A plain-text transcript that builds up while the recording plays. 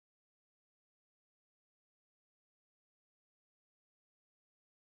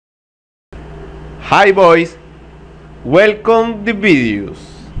Hi boys, welcome the videos.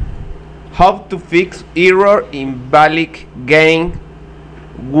 How to fix error invalid game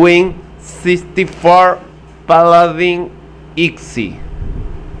Win64 Paladins.exe.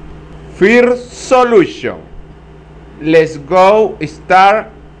 First solution. Let's go start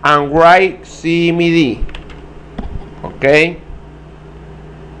and write CMD. Okay.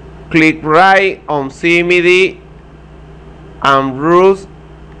 Click right on CMD and root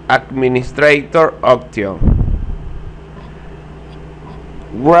administrator option.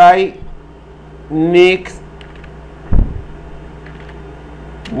 Right next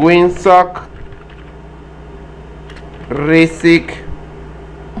Win64 Resic.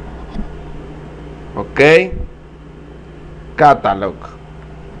 Okay. Catalog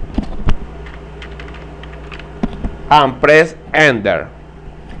and press enter.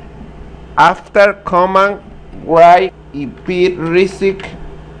 After command write ip resic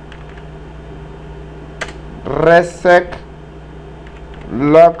reset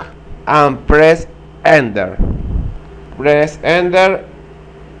log and press enter. Press enter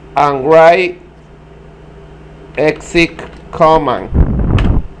and write exit command.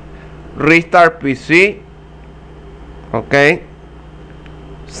 Restart PC. Okay.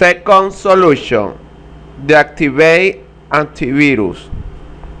 Second solution, deactivate antivirus.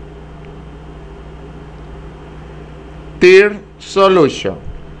 Third solution,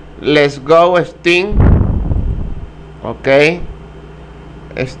 let's go Steam. Okay.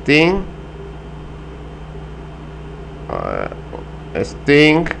 Steam.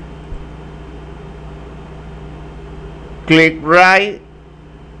 Steam. Click right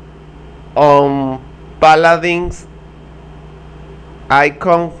on Paladins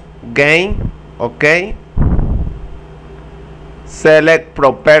icon game. Okay. Select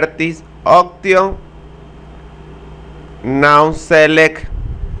properties option. Now select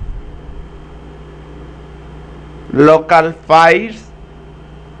local files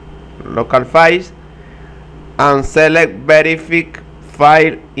and select verify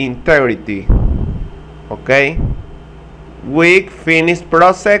file integrity. Okay. We finish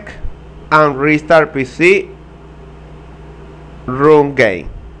process and restart PC. Run game.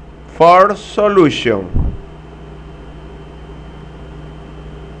 Fourth solution,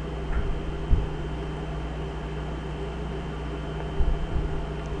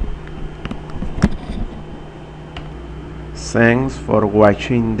 thanks for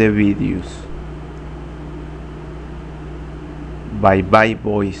watching the videos. Bye bye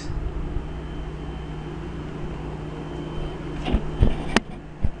boys.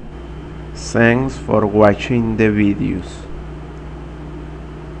 Thanks for watching the videos.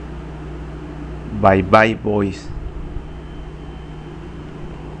 Bye bye boys.